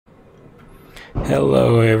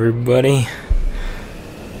Hello everybody,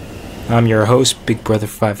 I'm your host Big Brother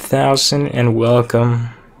 5000 and welcome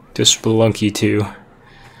to Spelunky 2.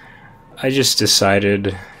 I just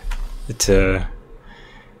decided to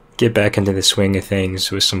get back into the swing of things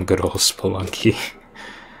with some good old Spelunky.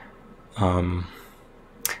 I'm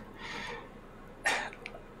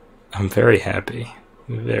very happy,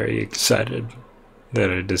 very excited that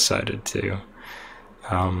I decided to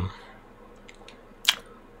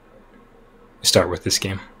start with this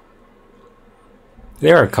game.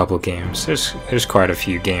 There are a couple games. There's quite a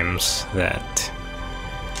few games that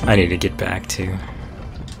I need to get back to.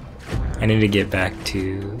 I need to get back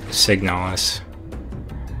to Signalis,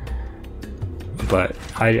 but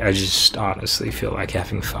I just honestly feel like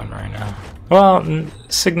having fun right now. Well,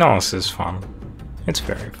 Signalis is fun. It's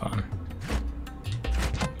very fun.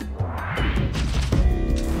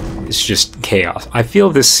 It's just chaos. I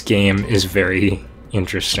feel this game is very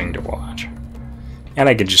interesting to watch. And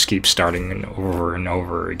I could just keep starting and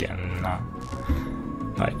over again.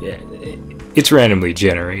 It's randomly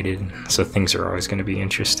generated, so things are always going to be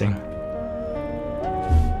interesting.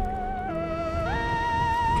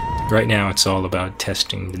 Right now it's all about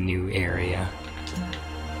testing the new area.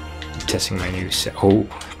 Testing my new set. Oh,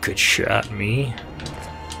 good shot, me.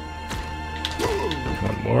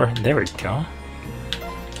 One more. There we go.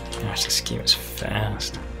 Gosh, this game is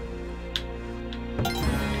fast.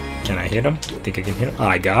 Can I hit him? I think I can hit him. Oh,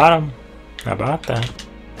 I got him. How about that?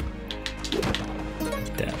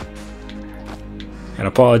 And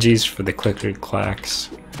apologies for the clicker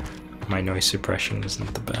clacks. My noise suppression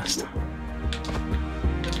isn't the best.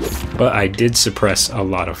 But I did suppress a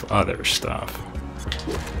lot of other stuff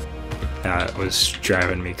that was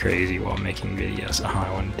driving me crazy while making videos. Oh,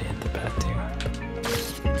 I wanted to hit the bat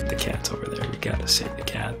too. The cat's over there. We gotta save the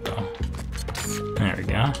cat though. There we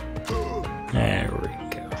go. There we go.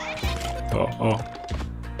 Oh.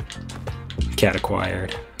 Cat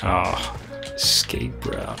acquired. Oh, escape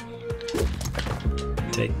route.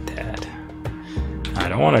 Take that. I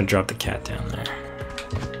don't want to drop the cat down there.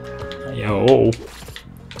 Yo.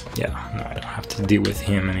 Yeah, no, I don't have to deal with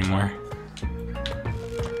him anymore.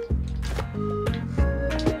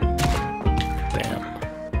 Bam.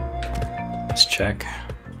 Let's check.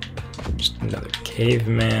 Just another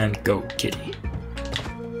caveman. Go, kitty.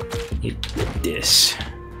 Eat this.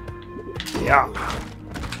 Yeah.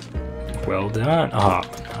 Well done. Oh,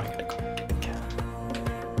 now I gotta go get the cat.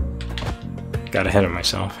 Got ahead of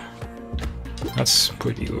myself. Let's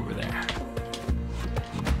put you over there.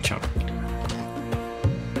 Jump.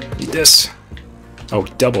 Eat this. Oh,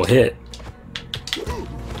 double hit.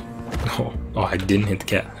 Oh, I didn't hit the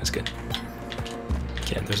cat. That's good.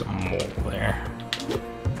 Okay, there's a mole there.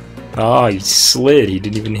 Oh, he slid. He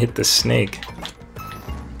didn't even hit the snake.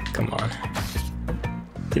 Come on.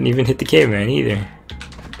 Didn't even hit the caveman either.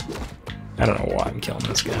 I don't know why I'm killing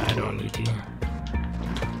this guy. I don't need to.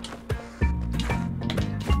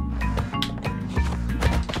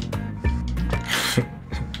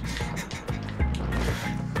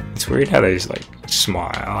 It's weird how they just like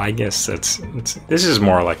smile. I guess this is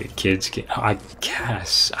more like a kid's game. I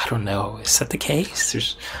guess. I don't know. Is that the case?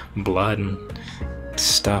 There's blood and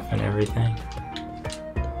stuff and everything.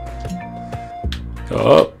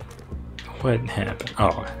 Oh. What happened?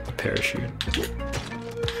 Oh, the parachute.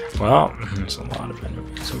 Well, there's a lot of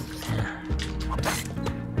enemies over here.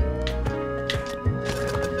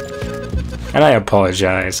 And I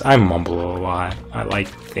apologize. I mumble a lot. I like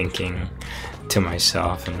thinking to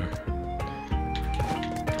myself and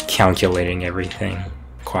calculating everything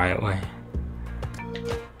quietly.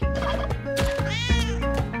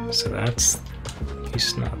 So that's...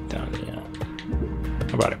 he's not done yet.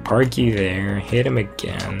 How about I park you there, hit him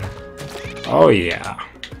again. Oh yeah.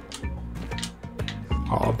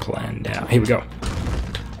 All planned out. Here we go.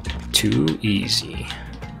 Too easy.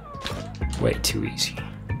 Way too easy.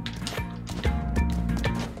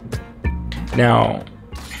 Now,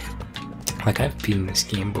 like I've beaten this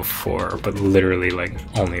game before, but literally like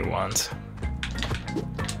only once.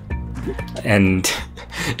 And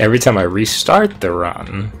every time I restart the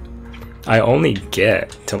run, I only get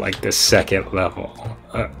to like the second level.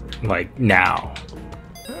 Like now.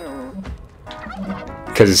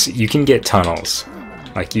 Because you can get tunnels.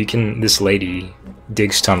 Like you can, this lady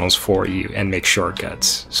digs tunnels for you and makes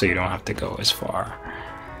shortcuts so you don't have to go as far.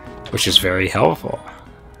 Which is very helpful.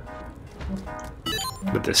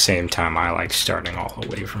 But at the same time, I like starting all the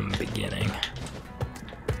way from the beginning.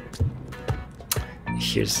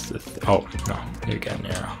 Here's the oh, no, you got an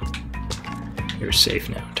arrow. You're safe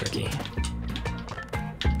now, turkey.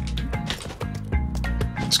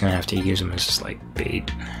 I'm just gonna have to use them as just like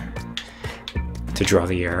bait to draw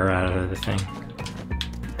the air out of the thing.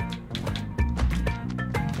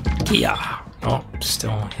 Yeah. Oh,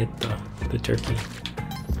 still hit the turkey.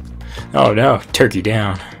 Oh no, turkey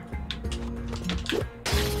down.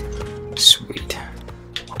 Sweet.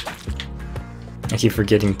 I keep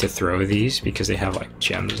forgetting to throw these because they have like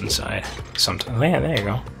gems inside. Sometimes. Yeah, there you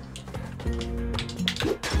go.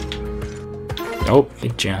 Oh,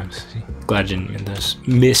 big gems. Glad I didn't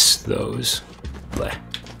miss those. Bleh.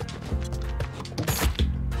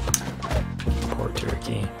 Poor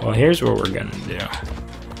turkey. Well, here's what we're gonna do.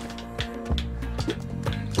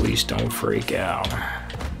 Please don't freak out.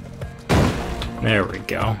 There we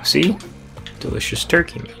go. See? Delicious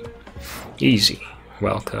turkey meat. Easy.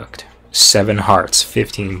 Well cooked. 7 hearts,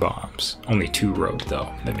 15 bombs. Only 2 rogue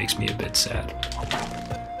though. That makes me a bit sad.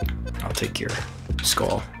 I'll take your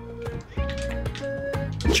skull.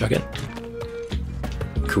 Chuck it.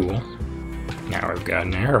 Cool. Now I've got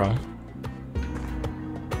an arrow.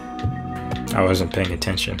 I wasn't paying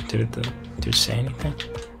attention. Did it say anything?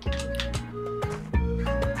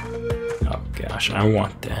 Oh gosh, I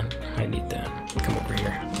want that. I need that. Come over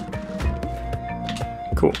here.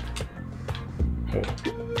 Cool. Oh.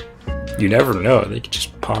 You never know. They could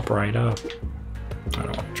just pop right up. I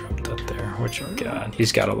don't want to drop that there. What you got?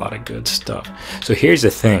 He's got a lot of good stuff. So here's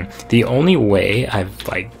the thing. The only way I've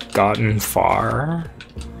like gotten far,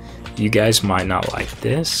 you guys might not like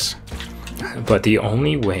this, but the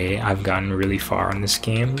only way I've gotten really far in this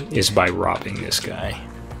game is by robbing this guy.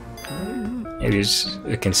 It is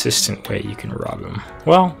a consistent way you can rob him.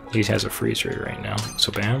 Well, he has a freeze rate right now.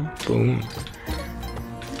 So bam, boom.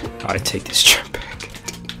 I take this jump back.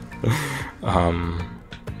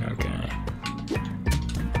 Okay.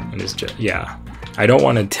 And it's just, yeah. I don't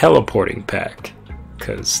want a teleporting pack,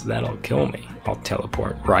 because that'll kill me. I'll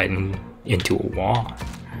teleport right into a wall.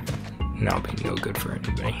 And that'll be no good for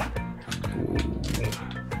anybody. Ooh.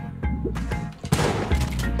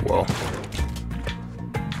 Whoa.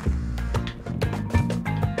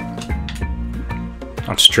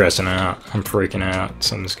 I'm stressing out. I'm freaking out.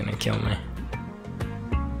 Something's gonna kill me.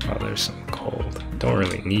 Oh, there's some gold. Don't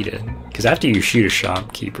really need it. Because after you shoot a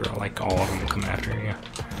shopkeeper, like all of them will come after you.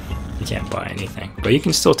 You can't buy anything. But you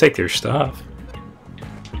can still take their stuff.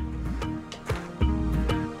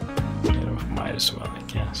 Might as well, I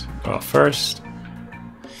guess. Well, first,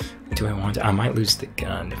 do I want to? I might lose the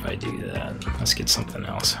gun if I do that. Let's get something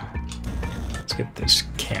else. Let's get this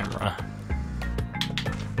camera.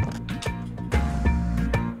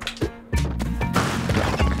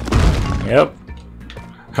 Yep.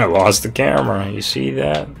 I lost the camera. You see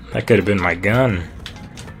that? That could have been my gun.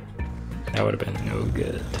 That would have been no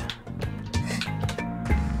good.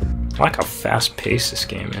 I like how fast paced this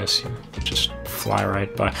game is. You just fly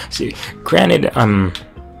right by. See, granted, I'm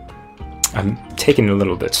taking it a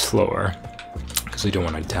little bit slower because I don't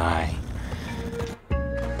want to die.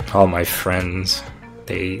 All my friends,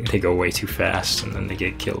 they go way too fast and then they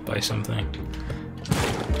get killed by something.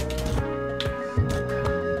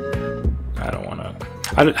 I don't want to.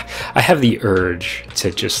 I have the urge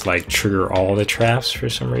to just like trigger all the traps for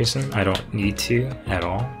some reason. I don't need to at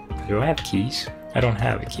all. Do I have keys? I don't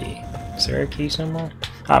have a key. Is there a key somewhere?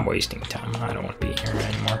 I'm wasting time. I don't want to be here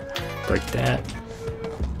anymore. Break that.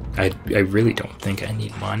 I really don't think I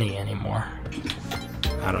need money anymore.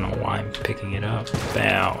 I don't know why I'm picking it up.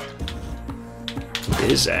 Bow.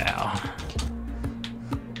 Bizow.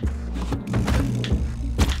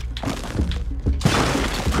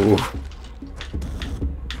 Ooh.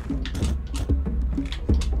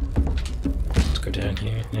 Let's go down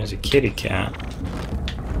here. There's a kitty cat.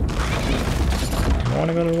 I want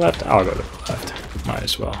to go to the left? I'll go to the left. Might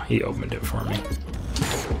as well. He opened it for me.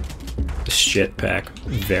 The shit pack.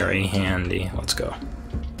 Very handy. Let's go.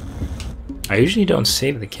 I usually don't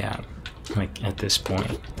save the cat, like, at this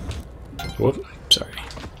point. Whoop. Sorry.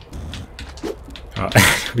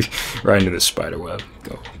 Right into the spider web.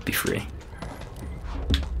 Go. Be free.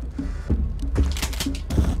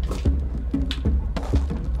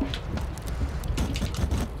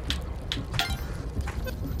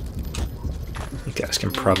 You guys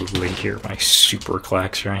can probably hear my super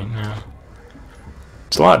clacks right now.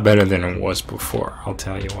 It's a lot better than it was before, I'll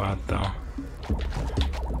tell you what, though.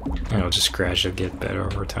 And it'll just gradually get better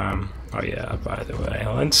over time. Oh yeah, by the way,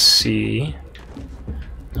 let's see.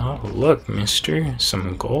 Oh, look, mister.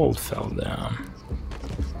 Some gold fell down.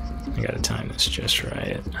 I gotta time this just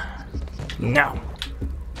right. No!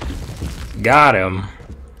 Got him!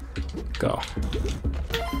 Go.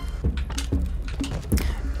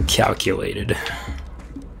 Calculated.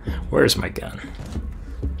 Where's my gun?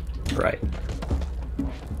 Right.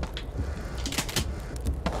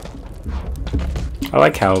 I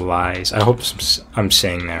like how Lies, I hope I'm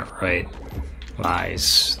saying that right.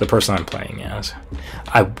 Lies, the person I'm playing as.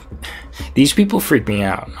 These people freak me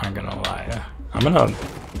out, I'm not gonna lie. I'm gonna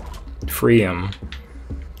free him,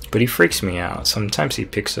 but he freaks me out. Sometimes he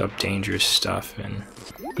picks up dangerous stuff, and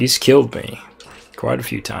he's killed me quite a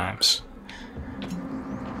few times.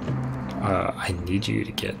 I need you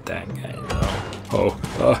to get that guy though.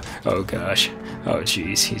 Oh gosh. Oh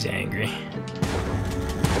jeez, he's angry.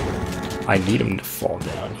 I need him to fall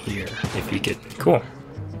down here if he could. Cool.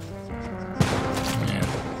 And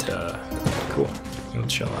cool. He'll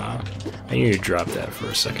chill out. I need you to drop that for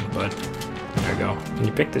a second, bud. There we go. Can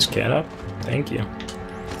you pick this cat up? Thank you.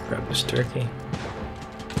 Grab this turkey.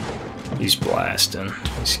 He's blasting.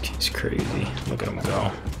 He's crazy. Look at him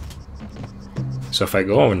go. So if I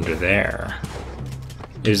go under there,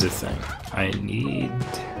 here's the thing. I need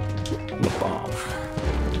the bomb.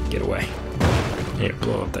 Get away. I need to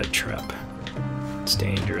blow up that trap. It's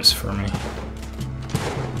dangerous for me.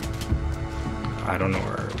 I don't know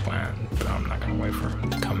where it went, but I'm not gonna wait for him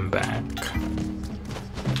to come back.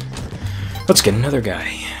 Let's get another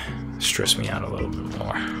guy. Stress me out a little bit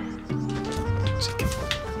more.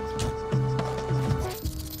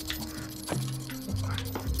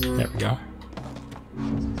 There we go.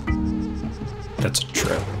 That's a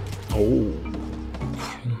trip. Oh.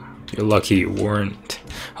 You're lucky you weren't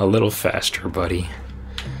a little faster, buddy.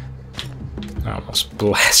 I almost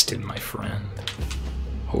blasted my friend.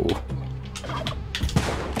 Oh.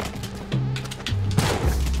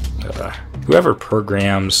 Whoever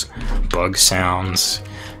programs bug sounds,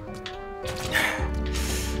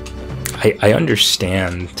 I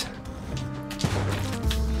understand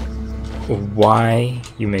why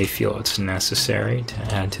you may feel it's necessary to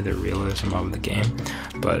add to the realism of the game,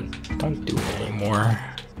 but don't do it anymore.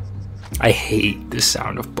 I hate the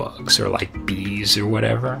sound of bugs or like bees or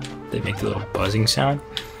whatever. They make the little buzzing sound.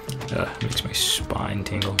 It makes my spine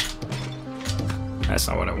tingle. That's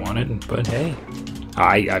not what I wanted, but hey.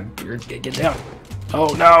 I get down.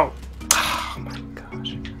 Oh no! Oh my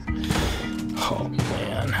gosh. Oh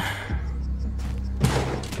man.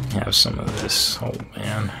 Have some of this. Oh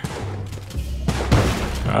man.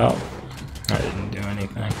 Well, I didn't do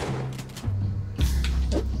anything.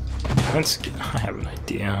 I have an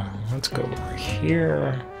idea. Let's go over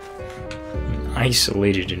here. An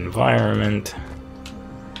isolated environment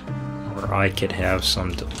where I could have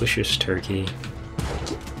some delicious turkey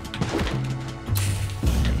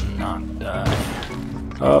and not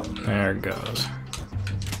die. Oh, there it goes.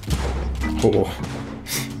 Oh.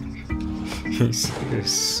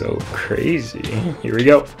 He's so crazy. Here we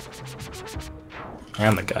go.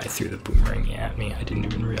 And the guy threw the boomerang at me. I didn't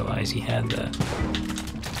even realize he had that.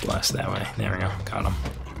 Blast that way. There we go. Got him.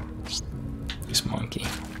 This monkey.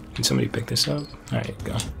 Can somebody pick this up? There you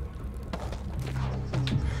go.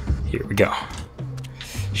 Here we go.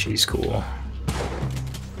 She's cool.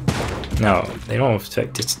 No, they don't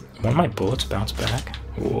affect it. One of my bullets bounce back.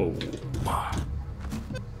 Whoa.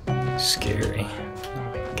 Scary. Oh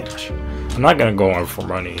my gosh. I'm not gonna go on for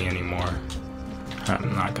money anymore.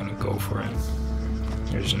 I'm not gonna go for it.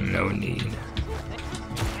 There's no need.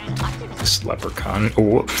 This leprechaun.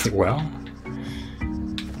 Oh, well.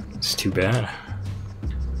 It's too bad.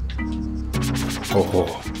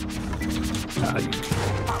 Oh.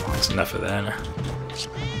 That's enough of that.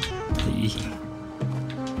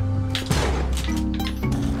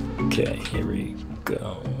 Okay, here we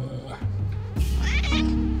go.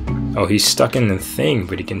 Oh, he's stuck in the thing,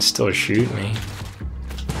 but he can still shoot me.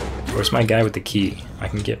 Where's my guy with the key? I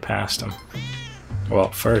can get past him. Well,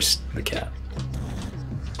 first, the cat.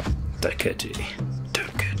 Duckety.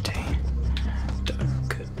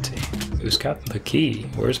 Who's got the key?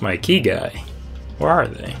 Where's my key guy? Where are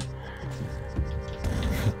they?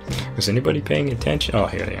 Was anybody paying attention? Oh,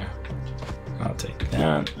 here they are. I'll take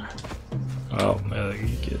that. Oh,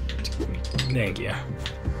 thank you.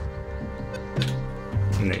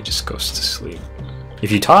 And then he just goes to sleep.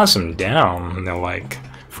 If you toss him down, they'll like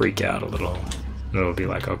freak out a little. And it'll be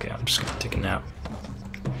like, okay, I'm just gonna take a nap.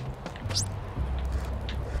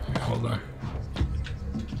 Hold on.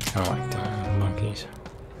 I don't like the monkeys.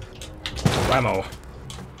 Blammo.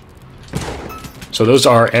 So those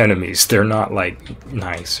are enemies. They're not like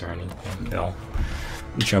nice or anything. They'll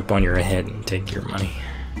jump on your head and take your money.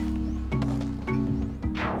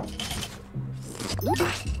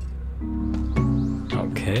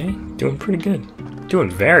 Okay, doing pretty good.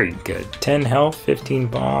 Doing very good. 10 health, 15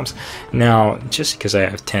 bombs. Now, just because I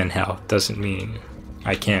have 10 health doesn't mean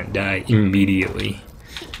I can't die immediately.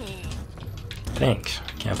 Thanks.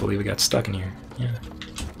 I can't believe we got stuck in here. Yeah.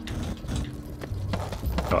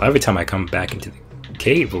 Well, every time I come back into the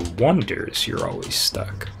Cave of Wonders, you're always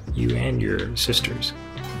stuck. You and your sisters.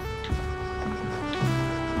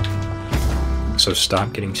 So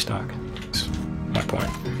stop getting stuck. That's my point.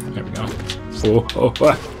 There we go. Oh.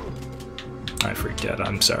 I freaked out.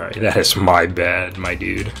 I'm sorry. That is my bad, my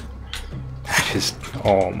dude. That is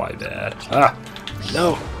all my bad. Ah!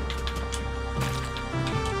 No!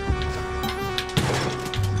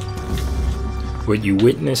 What you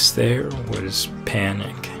witnessed there was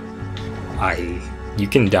panic. You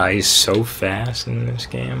can die so fast in this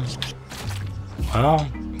game. Well,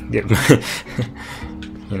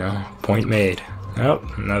 you know, point made. Oh,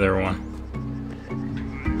 another one.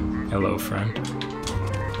 Hello, friend. I'm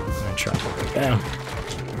gonna try to go down.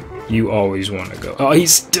 You always want to go. Oh,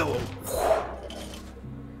 he's still.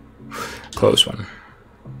 Close one.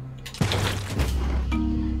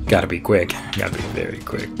 Gotta be quick. Gotta be very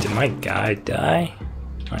quick. Did my guy die?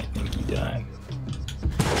 I think he died.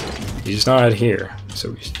 He's not here,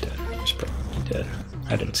 so he's dead. He's probably dead.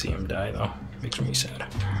 I didn't see him die though. Makes me sad.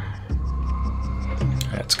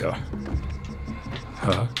 Let's go.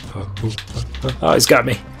 Oh, he's got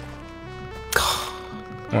me.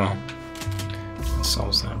 Well, that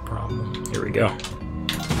solves that problem. Here we go.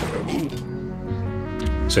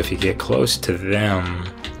 So if you get close to them,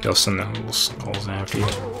 they'll send the little skulls after you.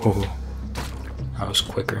 Oh, that was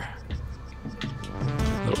quicker.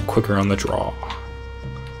 A little quicker on the draw.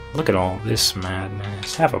 Look at all this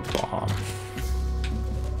madness. Have a bomb.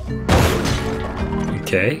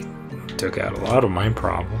 Okay, took out a lot of my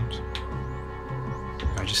problems.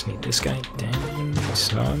 I just need this guy. Dang,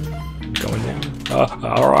 son. Going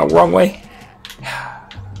down. Wrong way.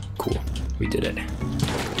 Cool. We did it.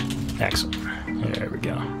 Excellent. There we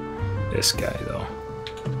go. This guy, though.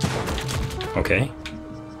 Okay.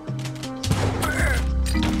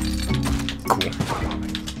 Cool.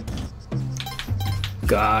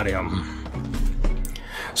 Got him.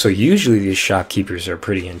 So usually these shopkeepers are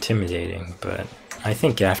pretty intimidating, but I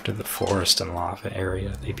think after the forest and lava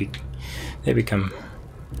area, they become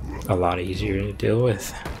a lot easier to deal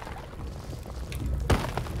with.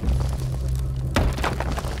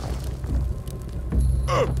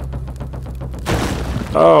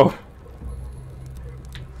 Oh!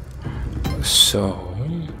 So,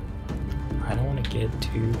 I don't want to get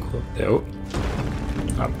too close. Oh,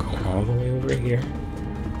 I'm going all the way over here.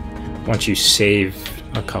 Once you save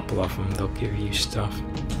a couple of them, they'll give you stuff.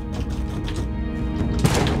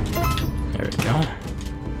 There we go.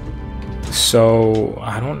 So,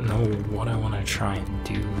 I don't know what I want to try and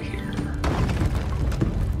do here.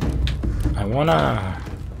 I want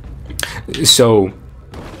to... So,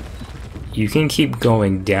 you can keep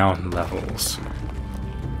going down levels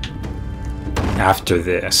after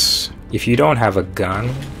this. If you don't have a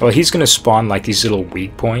gun... Well, he's going to spawn like these little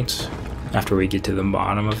weak points after we get to the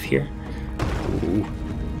bottom of here. Ooh.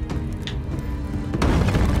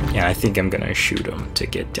 Yeah, I think I'm going to shoot him to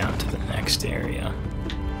get down to the next area.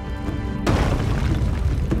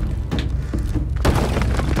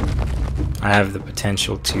 I have the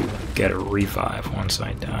potential to get a revive once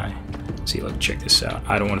I die. See, look, check this out.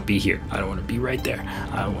 I don't want to be here. I don't want to be right there.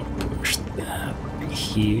 I want to push that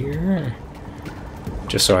here.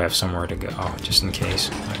 Just so I have somewhere to go, just in case.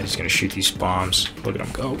 He's going to shoot these bombs. Look at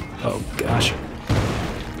him go. Oh, gosh.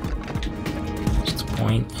 So the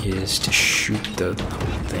point is to shoot the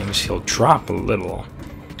things. He'll drop a little,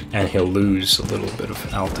 and he'll lose a little bit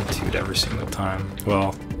of altitude every single time.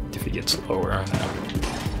 Well, if he gets lower,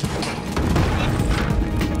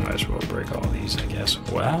 might as well break all these, I guess.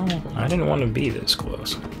 Well, I didn't want to be this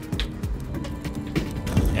close.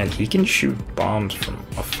 And he can shoot bombs from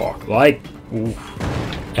afar. Like, ooh.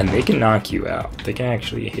 And they can knock you out. They can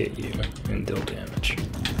actually hit you and deal damage.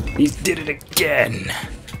 He did it again!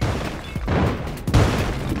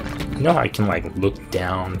 You know how I can, like, look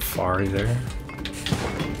down farther?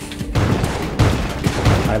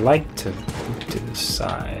 I like to look to the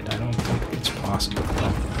side. I don't think it's possible,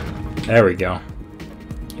 though. There we go.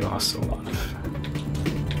 You lost a lot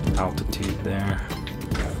of altitude there.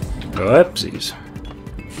 Oopsies.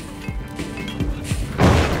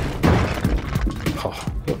 Oh,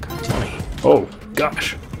 look, money. Oh,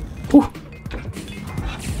 gosh. Whew.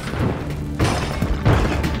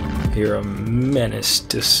 You're a menace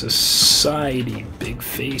to society, big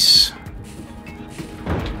face.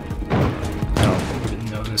 I don't even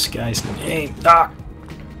know this guy's name. Ah!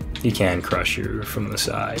 He can crush you from the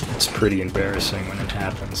side. It's pretty embarrassing when it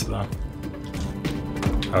happens, though.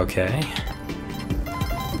 Okay.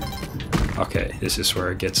 Okay, this is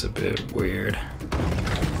where it gets a bit weird.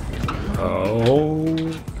 Oh.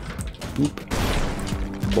 Oop.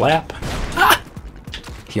 Blap. Ah!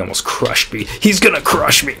 He almost crushed me. He's gonna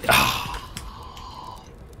crush me. Oh.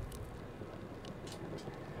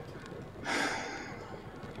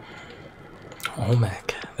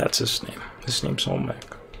 Olmec. That's his name. His name's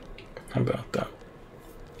Olmec. How about that?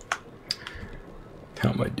 How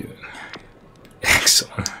am I doing?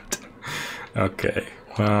 Excellent. Okay,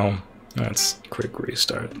 well, let's quick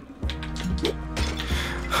restart.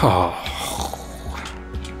 Oh,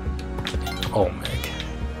 Olmec.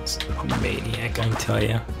 It's a maniac, I can tell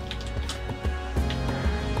you.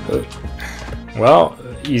 Well,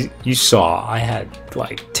 you saw I had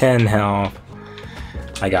like 10 health.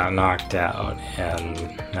 I got knocked out, and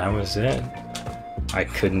that was it. I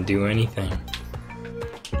couldn't do anything.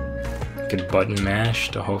 Could button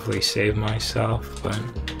mash to hopefully save myself, but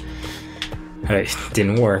it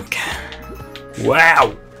didn't work.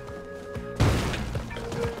 Wow!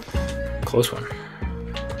 Close one.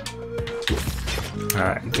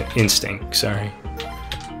 Alright, instinct, sorry.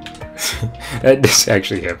 That does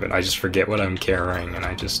actually happen. I just forget what I'm carrying and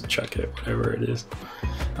I just chuck it, whatever it is.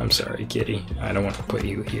 I'm sorry, kitty. I don't want to put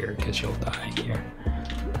you here because you'll die here.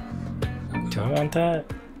 Do I want that?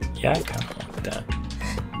 Yeah, I kind of want that.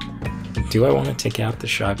 Do I want to take out the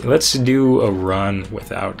shop? Let's do a run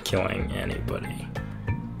without killing anybody.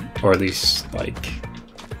 Or at least, like,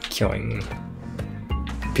 killing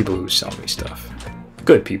people who sell me stuff.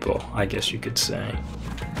 Good people, I guess you could say.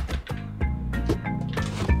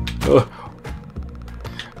 Ugh.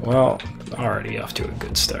 Well, already off to a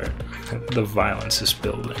good start. The violence is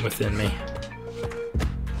building within me.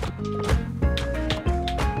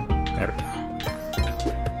 There we go.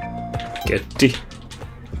 Getty.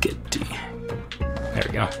 Getty. There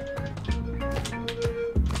we go.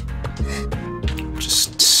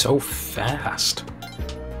 Just so fast.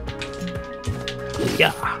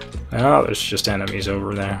 Yeah. Oh, there's just enemies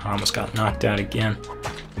over there. I almost got knocked out again.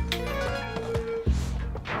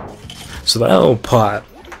 So that little pot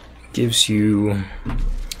gives you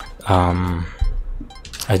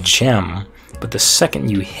a gem, but the second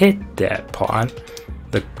you hit that pot,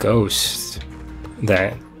 the ghost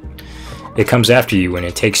that it comes after you when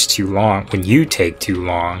it takes too long, when you take too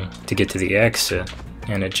long to get to the exit,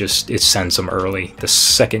 and it sends them early. The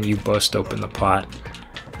second you bust open the pot,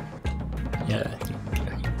 yeah,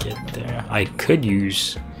 you get there. I could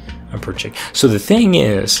use a project. So the thing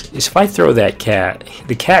is if I throw that cat,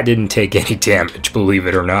 the cat didn't take any damage, believe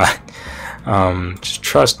it or not. Just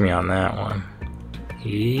trust me on that one.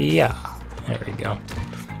 Yeah, there we go.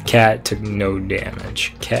 Cat took no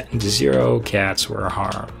damage. 0 cats were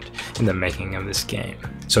harmed in the making of this game.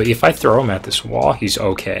 So if I throw him at this wall, he's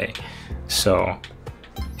okay. So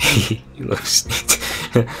he looks.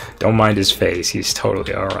 Don't mind his face. He's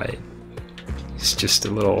totally all right. He's just a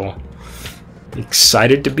little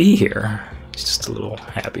excited to be here. He's just a little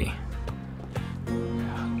happy.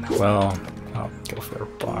 Well, I'll go for a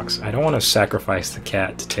box. I don't want to sacrifice the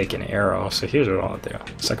cat to take an arrow, so here's what I'll do.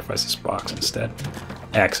 Sacrifice this box instead.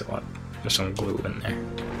 Excellent. There's some glue in there.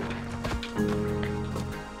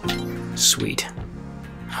 Sweet.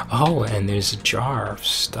 Oh, and there's a jar of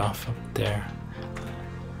stuff up there.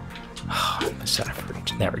 Oh, I missed out of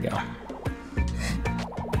reach. There we go.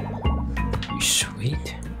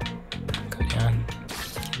 Sweet. Go down.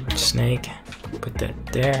 Snake. Put that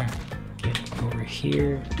there. Get over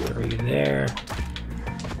here. Throw you there.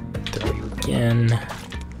 Throw you again.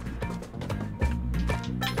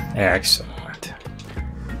 Excellent.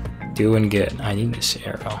 Doing good. I need this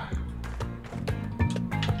arrow.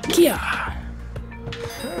 Yeah.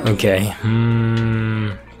 Okay.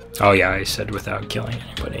 Oh yeah, I said without killing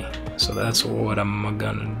anybody. So that's what I'm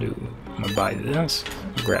gonna do. I'm gonna buy this.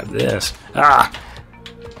 Grab this. Ah!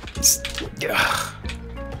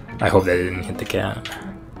 I hope that didn't hit the cat.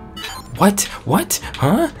 What? What?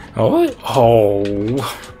 Huh? Oh!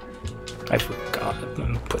 Oh! I forgot. I'm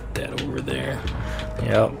gonna put that over there.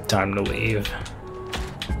 Yep, time to leave.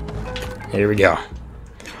 Here we go.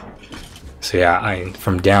 So yeah, I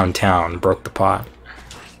from downtown broke the pot.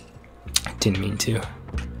 I didn't mean to.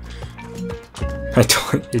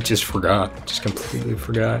 It just forgot. Just completely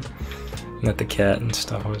forgot that the cat and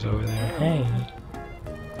stuff was over there. Hey,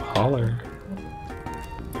 holler.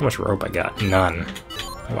 How much rope I got? None.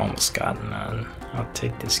 I've almost got none. I'll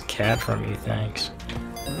take this cat from you, thanks.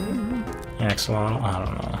 Axolotl? I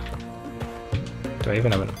don't know. Do I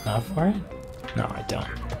even have enough for it? No, I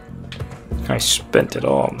don't. I spent it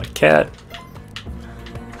all on the cat.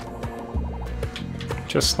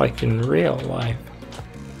 Just like in real life.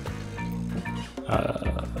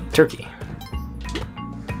 Turkey.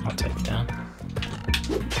 I'll take that.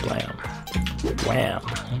 Blam. Wham.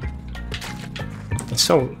 It's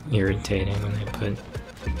so irritating when they put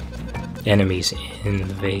enemies in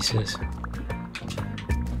the vases.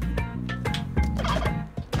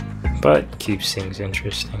 But keeps things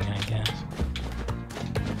interesting, I guess.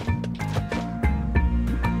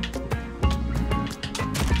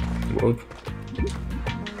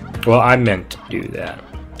 Well, I meant to do that.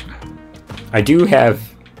 I do have,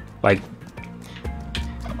 like,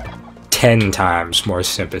 10 times more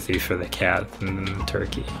sympathy for the cat than the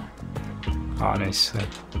turkey. Honestly.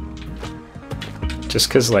 Just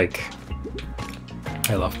because, like,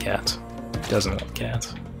 I love cats. Who doesn't love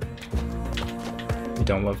cats? If you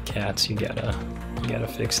don't love cats, you gotta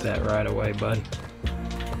fix that right away, bud.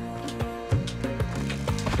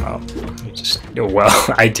 Oh,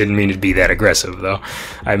 well, I didn't mean to be that aggressive, though.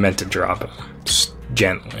 I meant to drop him just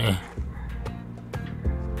gently.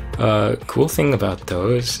 Cool thing about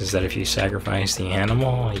those is that if you sacrifice the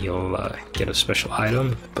animal, you'll get a special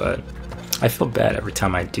item, but I feel bad every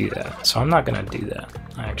time I do that, so I'm not gonna do that,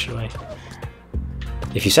 actually.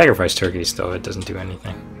 If you sacrifice turkeys, though, it doesn't do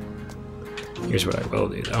anything. Here's what I will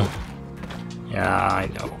do, though. Yeah, I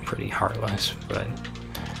know, pretty heartless, but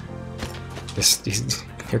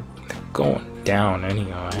they're going down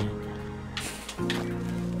anyway.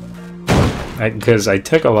 Because I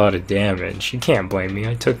took a lot of damage. You can't blame me.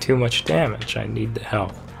 I took too much damage. I need the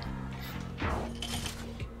help.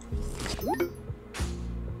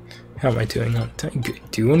 How am I doing on time? Good.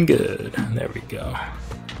 Doing good. There we go.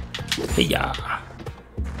 Hey-ya.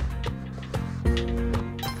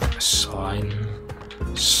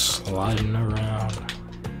 Sliding around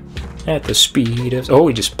at the speed of... Oh,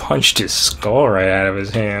 he just punched his skull right out of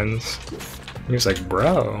his hands. He was like,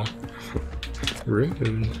 bro.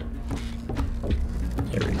 Rude.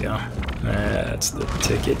 Here we go. That's the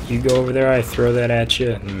ticket. You go over there, I throw that at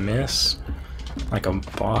you and miss. Like a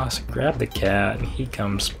boss. Grab the cat, and he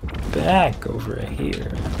comes back over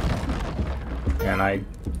here. And I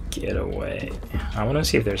get away. I want to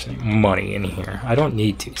see if there's any money in here. I don't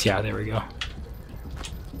need to. Yeah, there we go.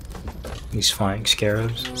 These flying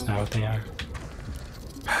scarabs. Is that what they are?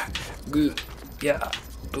 Good. Yeah.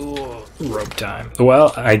 Ooh, rope time.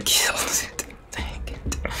 Well, I killed it. Dang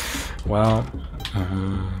it. Well,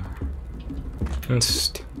 that's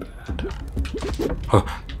too bad. Oh.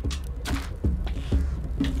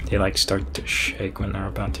 They like start to shake when they're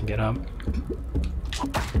about to get up.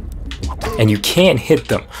 And you can't hit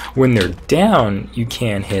them. When they're down, you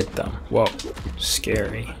can't hit them. Whoa,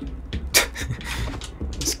 scary.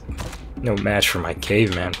 No match for my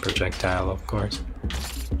caveman projectile, of course.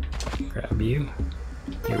 Grab you.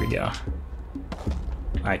 Here we go.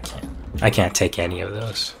 I can't take any of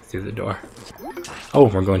those through the door. Oh,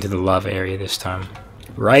 we're going to the lava area this time.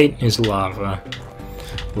 Right is lava.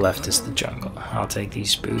 Left is the jungle. I'll take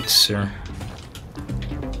these boots, sir.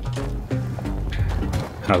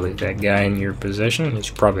 I'll leave that guy in your possession.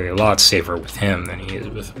 It's probably a lot safer with him than he is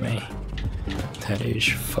with me. That is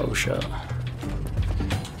faux show.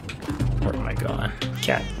 Where am I going?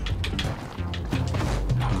 Cat.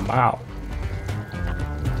 Wow.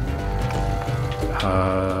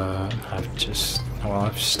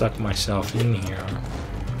 I've stuck myself in here.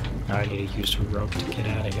 Now I need to use the rope to get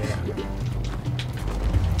out of here.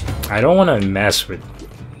 I don't want to mess with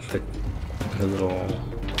the little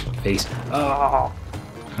face. Oh,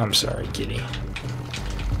 I'm sorry, kitty.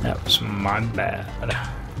 That was my bad.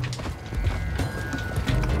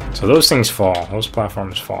 So those things fall. Those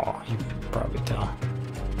platforms fall. You can probably tell.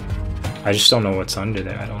 I just don't know what's under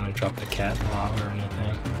there. I don't want to drop the cat in lava or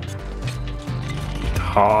anything.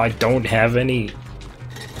 Oh, I don't have any.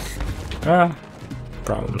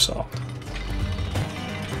 Problem solved.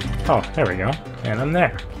 Oh, there we go. And I'm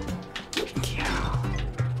there. Yeah.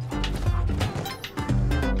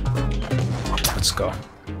 Let's go.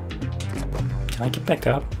 Can I get back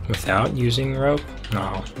up without using rope?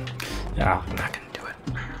 No. No, I'm not gonna do it.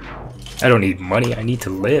 I don't need money. I need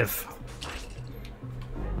to live.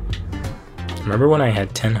 Remember when I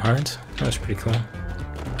had 10 hearts? That was pretty cool.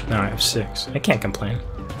 Now I have 6. I can't complain.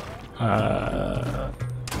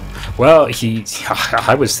 Well,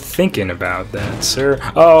 I was thinking about that, sir.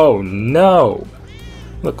 Oh, no!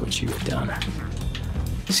 Look what you have done.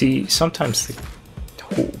 See, sometimes the...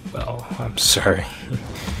 Oh, well, I'm sorry.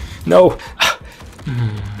 No!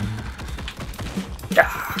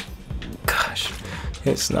 Gosh,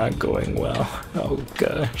 it's not going well. Oh,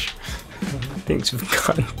 gosh. Things have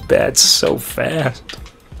gone bad so fast.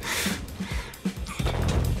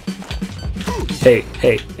 Hey,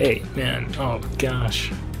 man. Oh,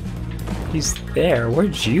 gosh. He's there.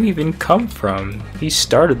 Where'd you even come from? He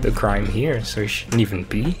started the crime here, so he shouldn't even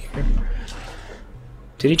be here.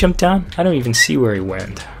 Did he jump down? I don't even see where he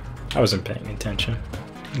went. I wasn't paying attention.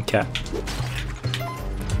 Cat.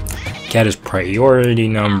 Cat is priority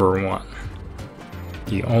number 1.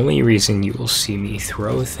 The only reason you will see me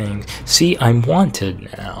throw things... See, I'm wanted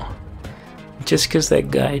now. Just because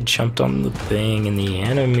that guy jumped on the thing and the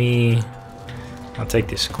enemy... I'll take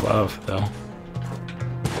this glove, though.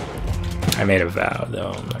 I made a vow,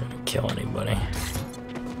 though. I'm not gonna kill anybody.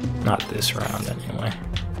 Not this round, anyway.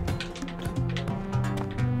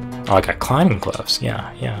 Oh, I got climbing gloves.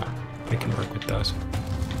 Yeah, yeah. We can work with those.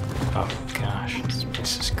 Oh, gosh.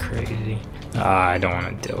 This is crazy. I don't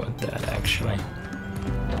want to deal with that, actually.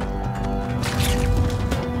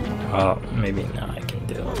 Oh, maybe now I can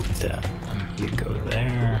deal with that. You go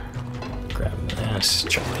there. Grab this.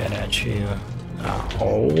 Chuck that at you.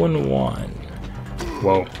 Hole in one.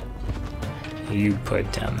 Whoa. You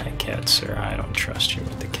put down that cat, sir. I don't trust you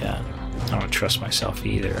with the cat. I don't trust myself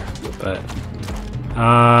either. But,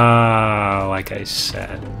 like I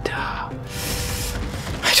said,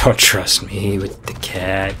 I don't trust me with the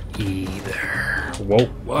cat either. Whoa,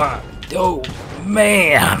 what? Oh,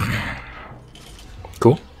 man.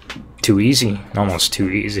 Cool. Too easy. Almost too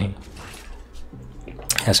easy.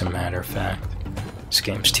 As a matter of fact, this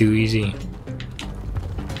game's too easy.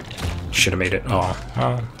 Should have made it. Oh,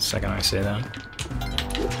 well, the second I say that.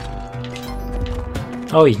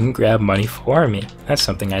 Oh, you can grab money for me. That's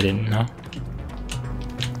something I didn't know.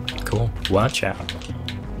 Cool. Watch out.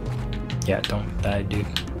 Yeah, don't die, dude.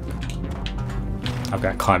 I've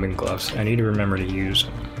got climbing gloves. I need to remember to use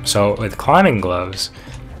them. So, with climbing gloves,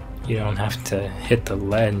 you don't have to hit the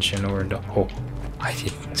ledge in order to... Oh, I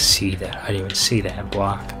didn't see that. I didn't even see that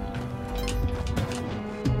block.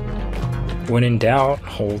 When in doubt,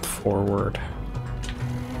 hold forward.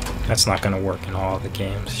 That's not going to work in all the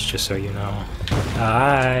games, just so you know.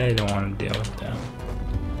 I don't want to deal with that.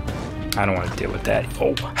 I don't want to deal with that.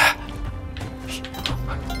 Oh.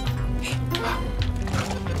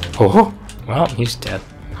 Oh. Well, he's dead.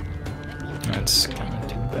 That's kind of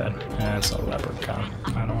too bad. That's a leprechaun.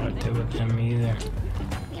 I don't want to deal with him either.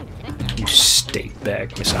 You stay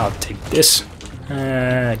back, miss. I'll take this.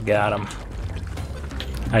 Got him.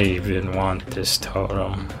 I even want this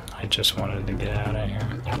totem. I just wanted to get out of here.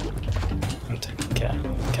 I'll take the cat.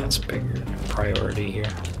 The cat's bigger priority here.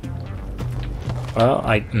 Well,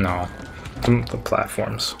 no. The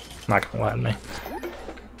platforms. Not gonna let me.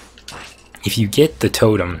 If you get the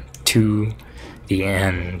totem to the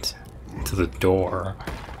end, to the door,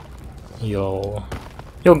 you'll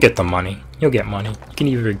get the money. You'll get money. You can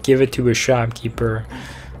either give it to a shopkeeper,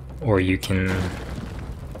 or you can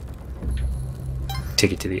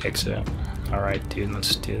take it to the exit. Alright, dude,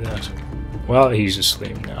 let's do this. Well, he's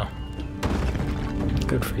asleep now.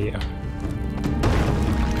 Good for you.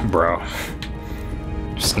 Bro.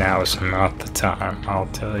 Just now is not the time, I'll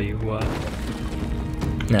tell you what.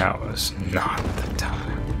 Now is not the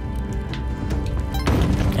time.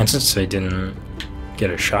 And since I didn't get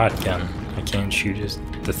a shotgun, I can't shoot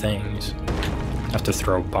the things. I have to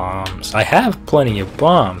throw bombs. I have plenty of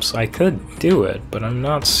bombs. I could do it, but I'm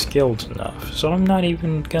not skilled enough, so I'm not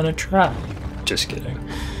even gonna try. Just kidding.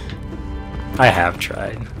 I have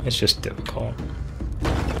tried. It's just difficult.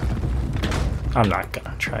 I'm not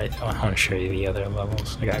gonna try though. I want to show you the other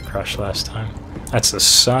levels. I got crushed last time. That's a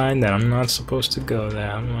sign that I'm not supposed to go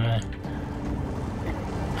that way.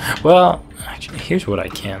 Well, actually, here's what I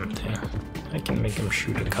can do. I can make him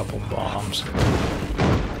shoot a couple bombs.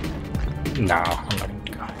 No, I'm not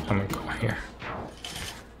gonna go. I'm gonna go here.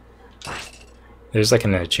 There's like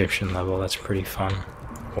an Egyptian level that's pretty fun.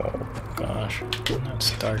 Oh gosh,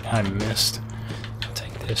 that's dark. I missed. I'll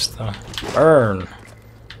take this though. Burn!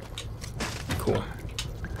 Cool.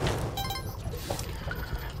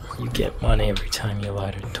 You get money every time you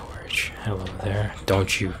light a torch. Hello there.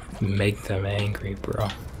 Don't you make them angry, bro.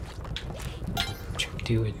 Don't you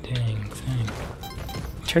do a dang thing.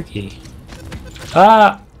 Turkey.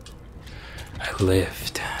 Ah! I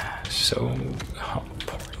lived. So... Oh,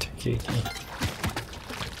 poor turkey.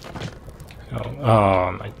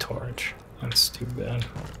 Oh, my torch. That's too bad.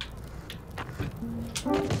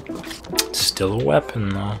 It's still a weapon,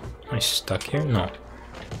 though. Am I stuck here? No.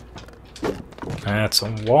 That's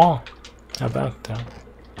a wall. How about that?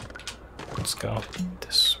 Let's go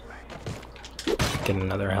this way. Get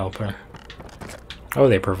another helper. Oh,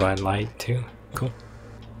 they provide light, too. Cool.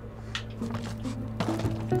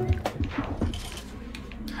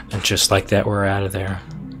 And just like that, we're out of there.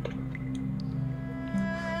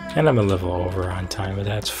 And I'm a little over on time, but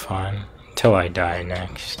that's fine. Until I die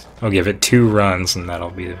next. I'll give it 2 runs and that'll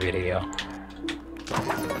be the video.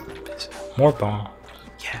 More bomb.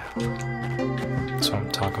 Yeah. That's what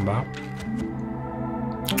I'm talking about.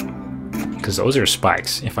 Because those are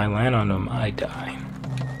spikes. If I land on them, I die.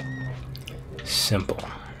 Simple.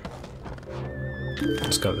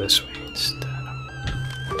 Let's go this way instead.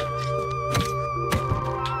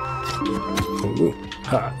 Ooh.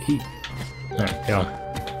 Ha. There we go.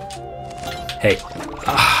 Hey.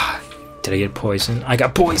 Ah. Did I get poison? I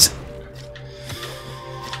got poison!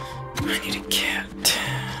 I need a cat.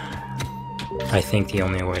 I think the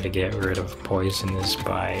only way to get rid of poison is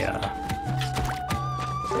by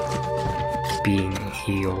being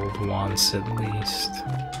healed once at least.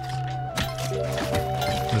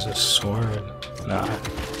 There's a sword. Nah.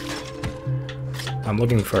 I'm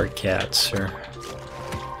looking for a cat, sir.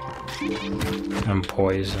 I'm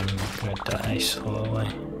poisoned. I'm gonna die slowly.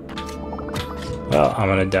 Well, I'm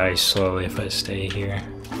gonna die slowly if I stay here.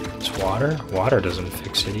 It's water? Water doesn't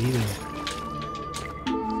fix it either.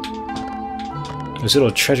 There's a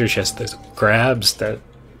little treasure chest that grabs that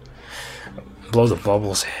blow the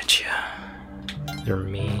bubbles at you. They're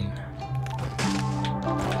mean.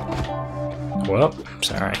 Well,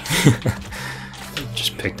 sorry.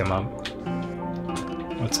 Just picked them up.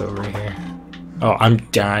 What's over here? Oh, I'm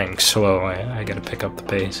dying slowly. I gotta pick up the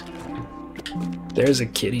pace. There's a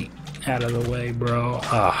kitty. Out of the way, bro.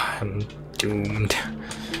 Ah, I'm doomed.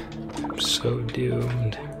 I'm so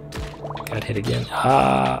doomed. Got hit again.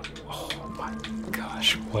 Ah! Oh my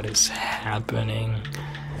gosh, what is happening?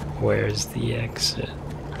 Where's the exit?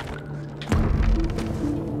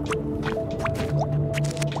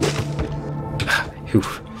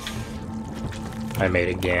 Oof. I made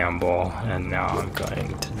a gamble, and now I'm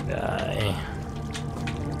going to die.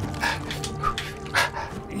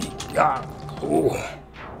 Ah! Ooh.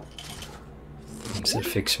 Does it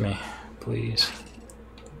fix me, please?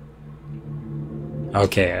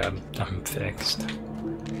 Okay, I'm fixed.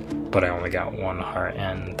 But I only got one heart,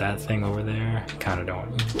 and that thing over there, kinda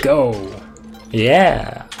don't go.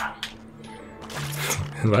 Yeah!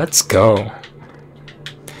 Let's go.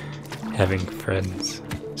 Having friends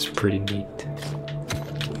is pretty neat.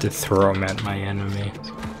 To throw them at my enemies.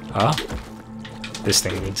 Ah! This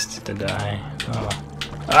thing needs to die. Oh.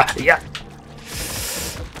 Ah, yeah!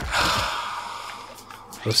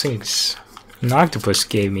 Those things... An octopus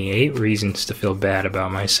gave me 8 reasons to feel bad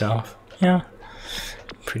about myself. Yeah.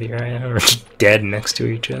 Pretty right. We're just dead next to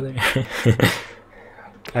each other.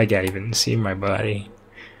 I can't even see my body.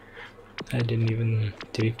 I didn't even...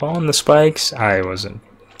 Did he fall on the spikes? I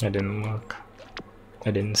didn't look.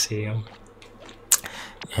 I didn't see him.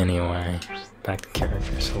 Anyway, back to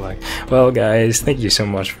character select. Well, guys, thank you so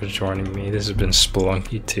much for joining me. This has been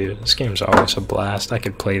Spelunky 2. This game's always a blast. I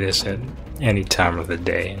could play this at any time of the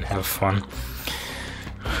day and have fun.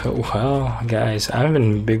 Well, guys, I've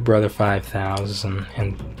been Big Brother 5000,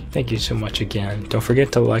 and thank you so much again. Don't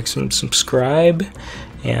forget to like and subscribe,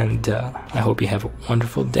 and I hope you have a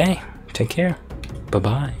wonderful day. Take care.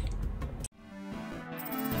 Bye-bye.